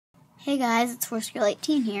Hey guys, it's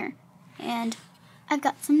 4Girl18 here, and I've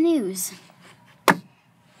got some news.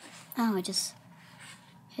 Oh, I just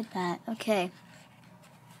hit that. Okay.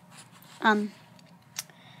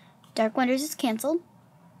 Dark Wonders is canceled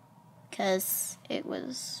because it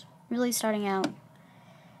was really starting out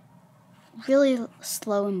really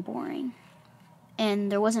slow and boring,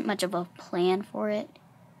 and there wasn't much of a plan for it.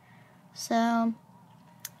 So,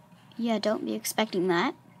 yeah, don't be expecting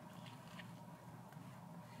that.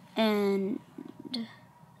 And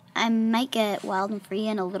I might get Wild and Free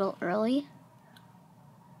in a little early.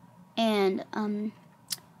 And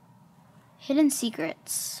Hidden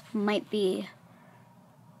Secrets might be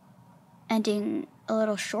ending a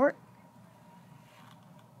little short.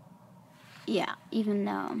 Yeah, even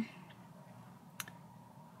though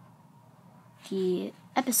the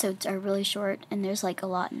episodes are really short and there's like a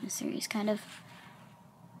lot in the series, kind of.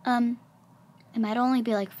 It might only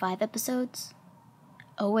be like 5 episodes.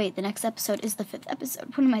 Oh wait, the next episode is the 5th episode.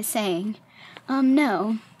 What am I saying?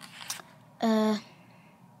 No. I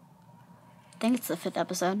think it's the 5th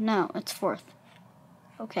episode. No, it's 4th.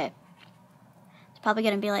 Okay. It's probably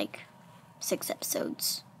gonna be like 6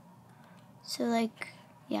 episodes. So like,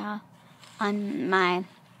 yeah, on my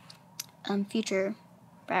future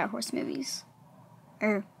Briar Horse movies.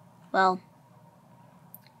 Well,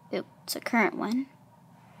 it's a current one.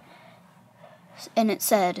 And it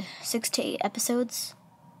said 6 to 8 episodes.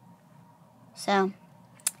 So,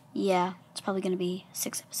 yeah, it's probably going to be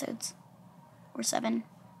 6 episodes. Or 7.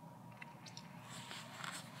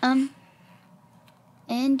 And,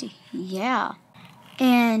 yeah.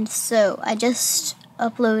 And so, I just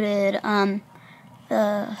uploaded,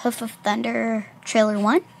 the Hoof of Thunder trailer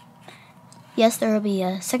 1. Yes, there will be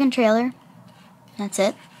a second trailer. That's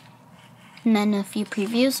it. And then a few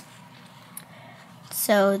previews.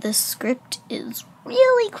 So, the script is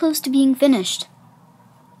really close to being finished.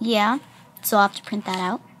 Yeah. So I'll have to print that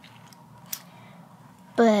out.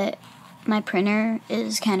 But my printer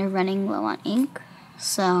is kind of running low on ink.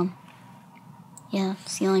 So, yeah,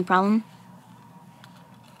 it's the only problem.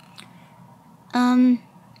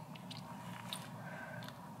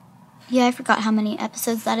 Yeah, I forgot how many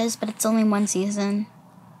episodes that is, but it's only 1 season.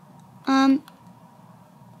 I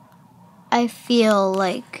feel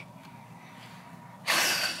like,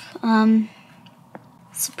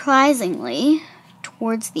 surprisingly,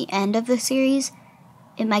 towards the end of the series,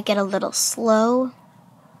 it might get a little slow,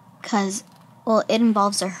 because, well, it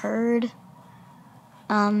involves a herd,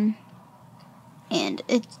 and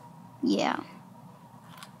it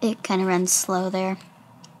kind of runs slow there,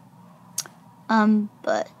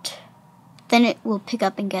 but then it will pick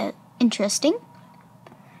up and get interesting,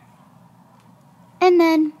 and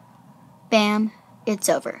then, bam, it's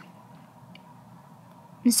over.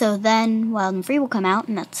 And so then Wild and Free will come out,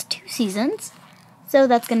 and that's 2 seasons. So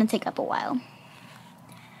that's going to take up a while.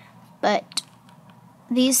 But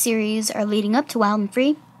these series are leading up to Wild and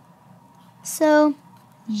Free. So,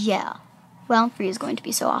 yeah. Wild and Free is going to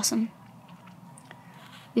be so awesome.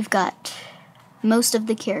 We've got most of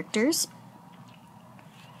the characters.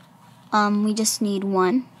 We just need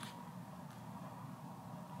one.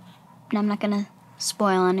 And I'm not going to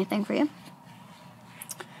spoil anything for you.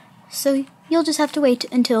 So you'll just have to wait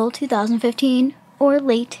until 2015 or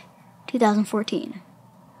late 2014.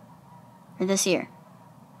 Or this year.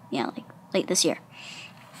 Yeah, like late this year.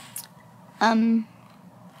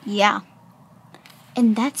 Yeah.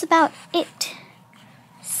 And that's about it.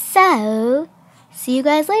 So, see you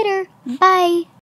guys later. Bye.